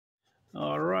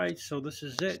All right, so this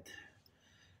is it.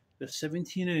 The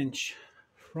 17-inch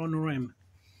front rim.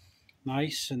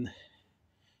 Nice and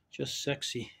just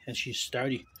sexy. And she's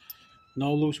sturdy.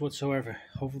 No loose whatsoever.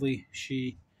 Hopefully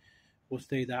she will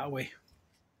stay that way.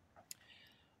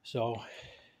 So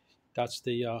that's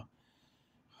the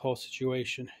whole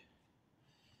situation.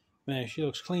 Man, she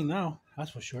looks clean now.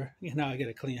 That's for sure. Now I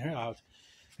gotta clean her out.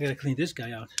 I gotta clean this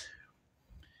guy out.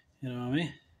 You know what I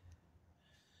mean?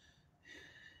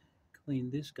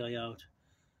 Clean this guy out.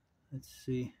 Let's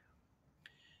see.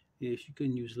 Yeah, she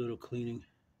could use a little cleaning.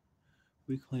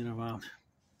 We clean her out.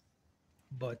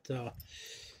 But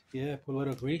yeah, put a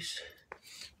little grease.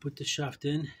 Put the shaft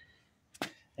in.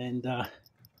 And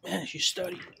man, she's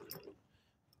sturdy.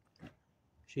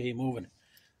 She ain't moving.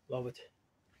 Love it.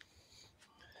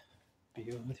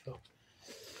 Beautiful.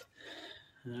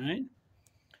 Alright.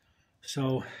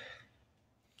 So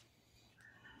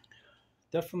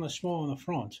definitely small in the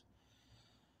front.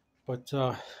 But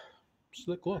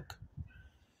slick look.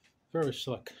 Very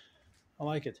slick. I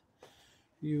like it.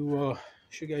 You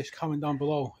should guys comment down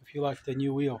below if you like the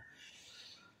new wheel.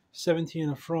 17 in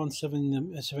the front, 17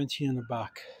 in the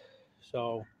back.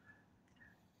 So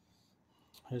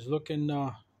it's looking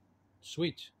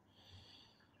sweet.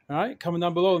 All right, comment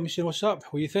down below. Let me see what's up.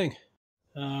 What do you think?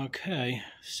 Okay,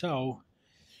 so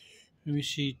let me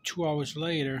see. 2 hours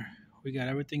later, we got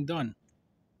everything done.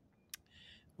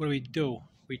 What do?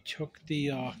 We took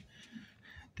the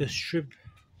strip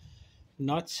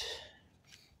nuts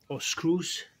or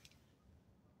screws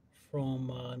from.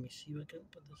 Let me see if I can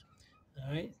put this.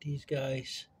 All right, these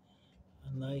guys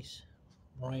are nice,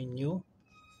 brand new.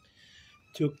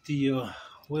 Took the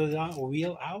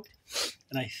wheel out,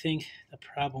 and I think the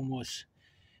problem was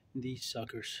these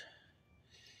suckers.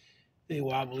 They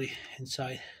wobbly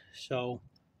inside, so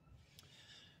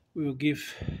we will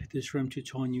give this rim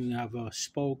two-tone. You have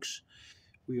spokes.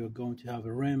 We are going to have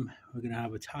a rim. We're going to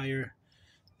have a tire.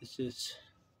 This is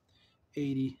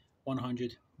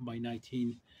 80/100 by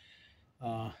 19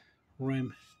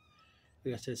 rim.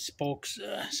 Like I said, spokes.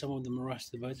 Some of them are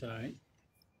rusted, but it's all right.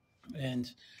 And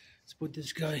let's put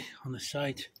this guy on the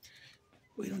side.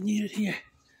 We don't need it here.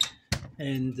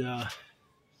 And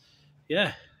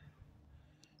yeah,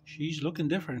 she's looking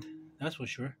different. That's for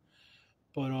sure.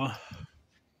 But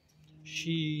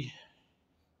she's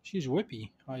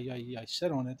whippy. I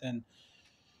sat on it and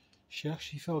she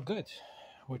actually felt good,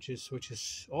 which is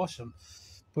awesome.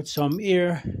 Put some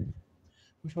air,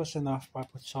 which was enough. But I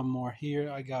put some more here.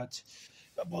 I got,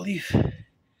 I believe,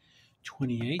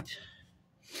 28.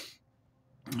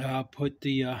 Put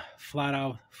the flat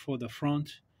out for the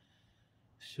front.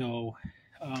 So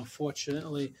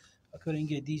unfortunately, I couldn't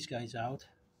get these guys out.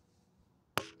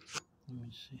 Let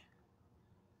me see.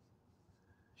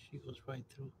 She goes right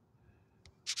through.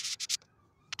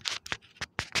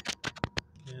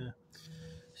 Yeah.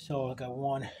 So I got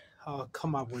one. I'll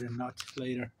come up with a nut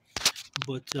later.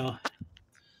 But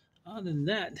other than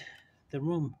that, the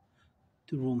rim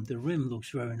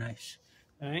looks very nice.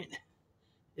 All right.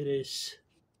 It is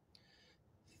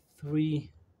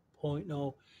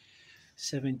 3.0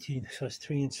 17, so it's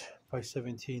 3 inch by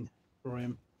 17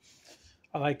 rim.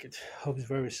 I like it. Looks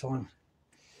very slim.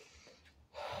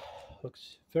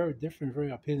 Looks very different,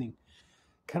 very appealing.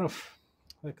 Kind of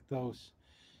like those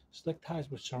slick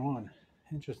ties with Charon.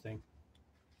 Interesting.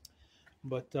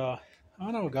 But I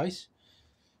don't know, guys.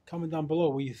 Comment down below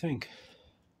what you think.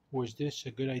 Was this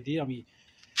a good idea? I mean,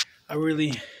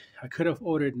 I could have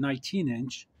ordered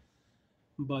 19-inch,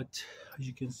 but as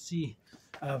you can see,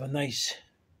 I have a nice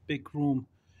big room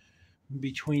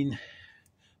between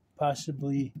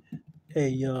possibly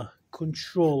a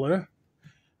controller,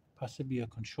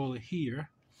 here,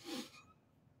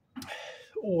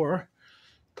 or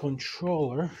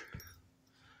controller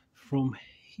from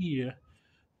here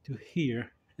to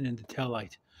here, and then the tail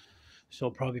light. So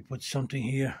I'll probably put something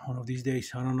here one of these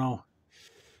days. I don't know.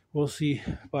 We'll see.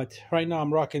 But right now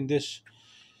I'm rocking this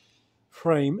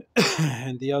frame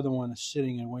and the other one is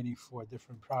sitting and waiting for a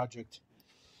different project.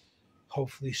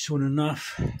 Hopefully soon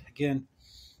enough. Again,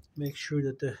 make sure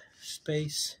that the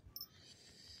space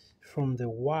from the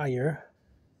wire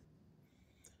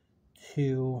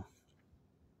to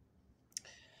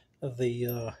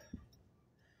the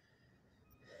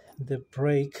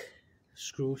brake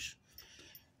screws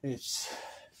is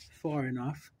far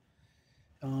enough.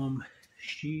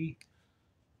 She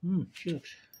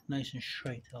looks nice and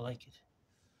straight. I like it.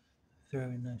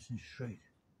 Very nice and straight.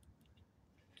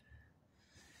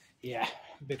 Yeah,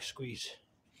 big squeeze.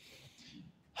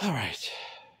 All right.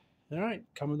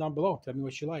 Comment down below. Tell me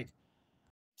what you like.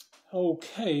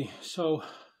 Okay, so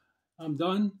I'm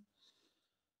done.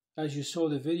 As you saw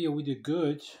the video, we did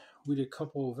good. We did a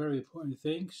couple of very important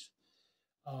things.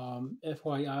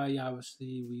 FYI,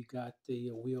 obviously, we got the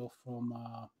wheel from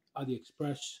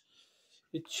AliExpress.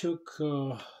 It took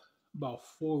about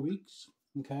 4 weeks.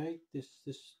 Okay, this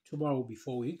tomorrow will be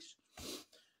 4 weeks.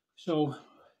 So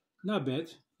not bad,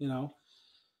 you know.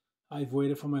 I've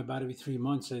waited for my battery 3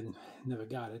 months and never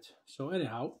got it. So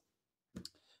anyhow,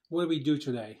 what do we do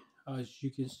today? As you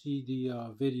can see,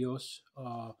 the videos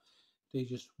they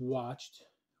just watched.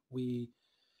 We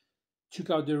took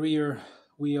out the rear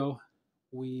wheel.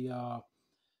 We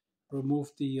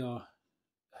removed the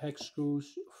hex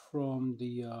screws from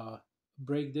the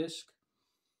brake disc.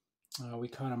 We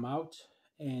cut them out,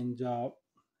 and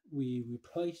we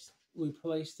replaced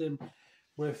them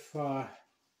with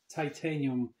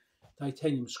titanium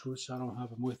screws. I don't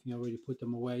have them with me. I already put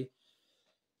them away,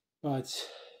 but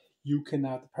you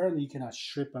cannot. Apparently, you cannot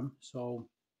strip them. So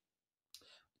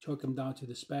took them down to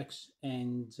the specs.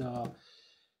 And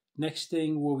next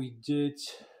thing, what we did,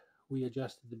 we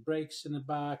adjusted the brakes in the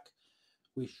back.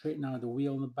 We straightened out the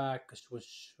wheel in the back because it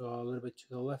was a little bit to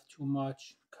the left too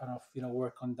much. Kind of,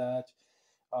 work on that.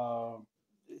 Uh,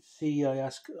 I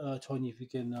asked Tony if he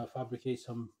can fabricate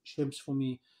some shims for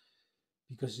me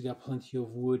because he's got plenty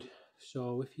of wood.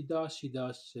 So if he does, he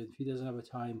does. If he doesn't have a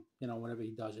time, whenever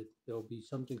he does it, there'll be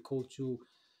something cool to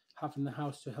have in the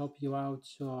house to help you out.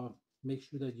 Make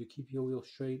sure that you keep your wheel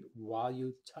straight while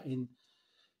you tighten,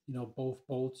 both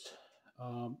bolts,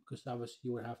 because obviously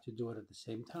you would have to do it at the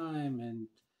same time, and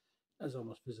that's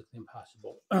almost physically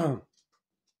impossible.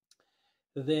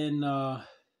 Then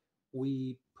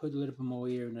we put a little bit more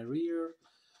air in the rear.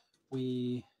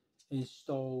 We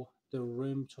install the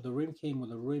rim. So the rim came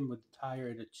with a rim with the tire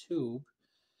and a tube,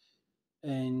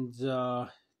 and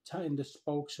tighten the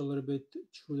spokes a little bit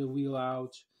through the wheel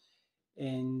out.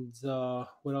 And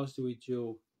what else do we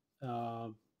do?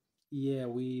 Yeah,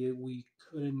 we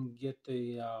couldn't get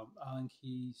the Allen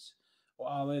keys or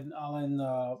Allen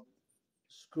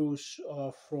screws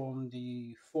from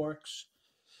the forks.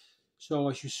 So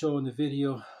as you saw in the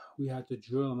video, we had to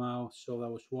drill them out. So that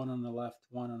was one on the left,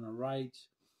 one on the right.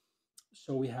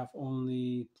 So we have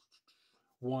only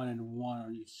one and one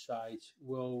on each side.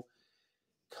 We'll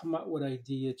come up with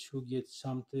idea to get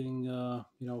something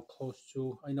close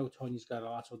to. I know Tony's got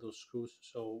lots of those screws.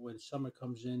 So when summer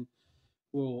comes in,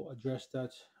 we'll address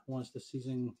that once the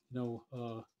season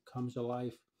comes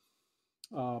alive.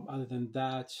 Other than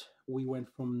that, we went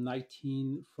from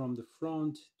 19 from the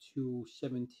front to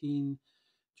 17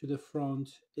 to the front.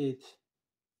 It's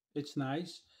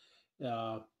nice.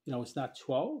 It's not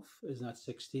 12, it's not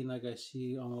 16 like I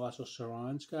see on the Lasso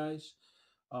Sarans guys.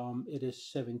 It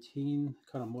is 17,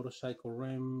 kind of motorcycle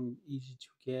rim, easy to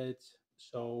get.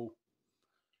 So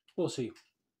we'll see.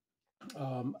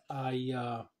 I'm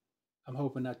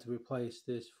hoping not to replace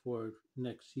this for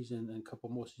next season and a couple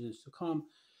more seasons to come.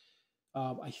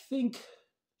 I think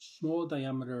small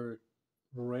diameter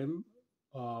rim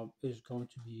is going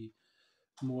to be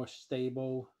more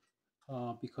stable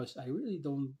because I really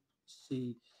don't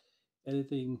see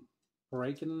anything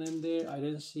breaking in there. I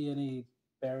didn't see any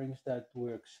bearings that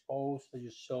were exposed. I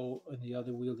just saw on the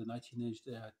other wheel, the 19-inch,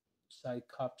 they had side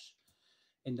cups,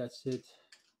 and that's it.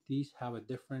 These have a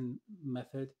different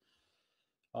method.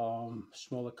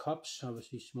 Smaller cups,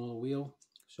 obviously smaller wheel.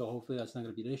 So hopefully that's not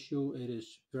going to be an issue. It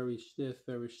is very stiff,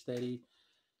 very steady.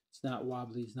 It's not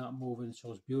wobbly, it's not moving,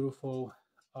 so it's beautiful.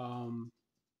 Um,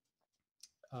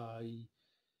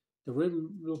 the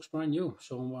rim looks brand new,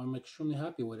 so I'm extremely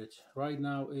happy with it. Right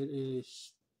now it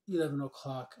is 11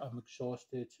 o'clock. I'm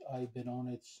exhausted. I've been on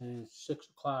it since 6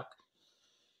 o'clock.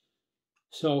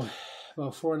 So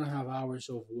about 4.5 hours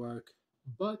of work,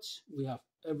 but we have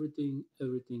everything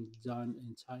done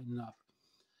and tightened up.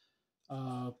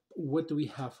 What do we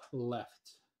have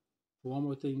left? One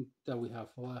more thing that we have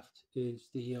left is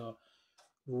the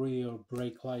rear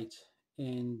brake light,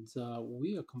 and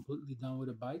we are completely done with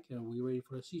the bike and we're ready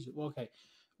for the season. Well, okay,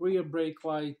 rear brake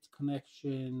light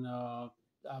connection,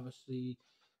 obviously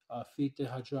feed the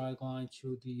hydraulic line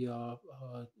to the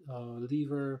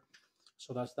lever,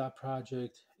 so that's that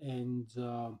project. And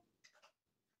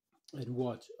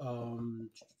what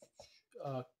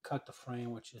cut the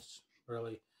frame, which is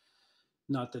really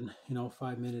nothing.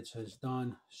 5 minutes is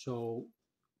done. So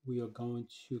we are going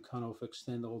to kind of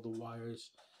extend all the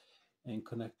wires and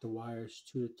connect the wires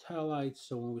to the tail light.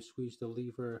 So when we squeeze the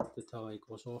lever, the tail light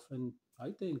goes off. And I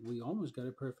think we almost got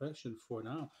it perfection for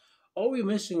now. All we're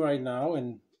missing right now,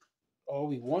 and all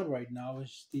we want right now,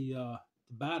 is the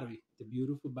battery, the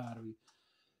beautiful battery.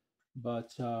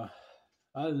 But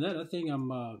other than that, I think I'm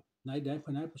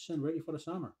 99.9% ready for the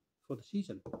summer, for the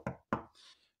season.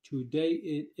 Today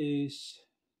it is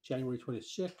January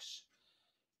 26th,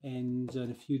 and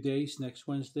in a few days, next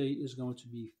Wednesday is going to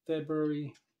be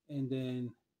February, and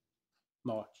then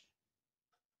March.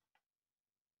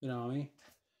 You know what I mean?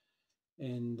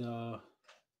 And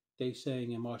they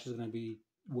saying in March is going to be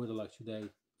weather like today,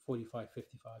 45,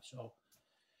 55. So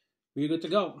we're good to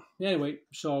go. Anyway,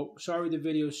 so sorry the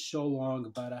video is so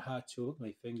long, but I had to. Look at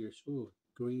my fingers. Ooh,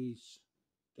 grease.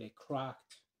 They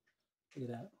cracked. Look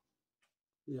at that.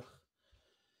 Ugh.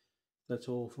 That's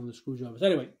all from the screwdrivers.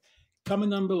 Anyway,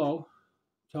 comment down below.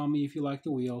 Tell me if you like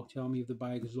the wheel. Tell me if the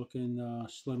bike is looking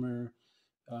slimmer,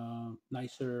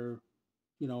 nicer,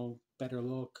 you know, better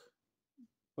look,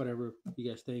 whatever you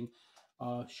guys think.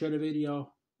 Share the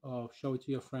video. Show it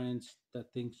to your friends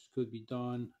that things could be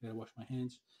done. I gotta wash my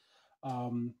hands.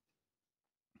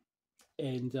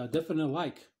 And definitely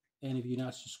like. And if you're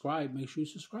not subscribed, make sure you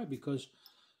subscribe, because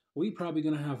we're probably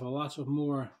gonna have lots of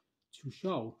more to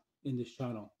show in this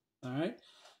channel. All right.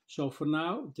 So for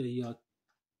now, the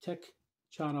tech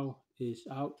channel is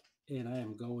out, and I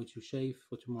am going to shave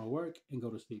for tomorrow work and go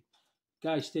to sleep.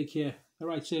 Guys, take care. All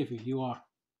right, safe if you are.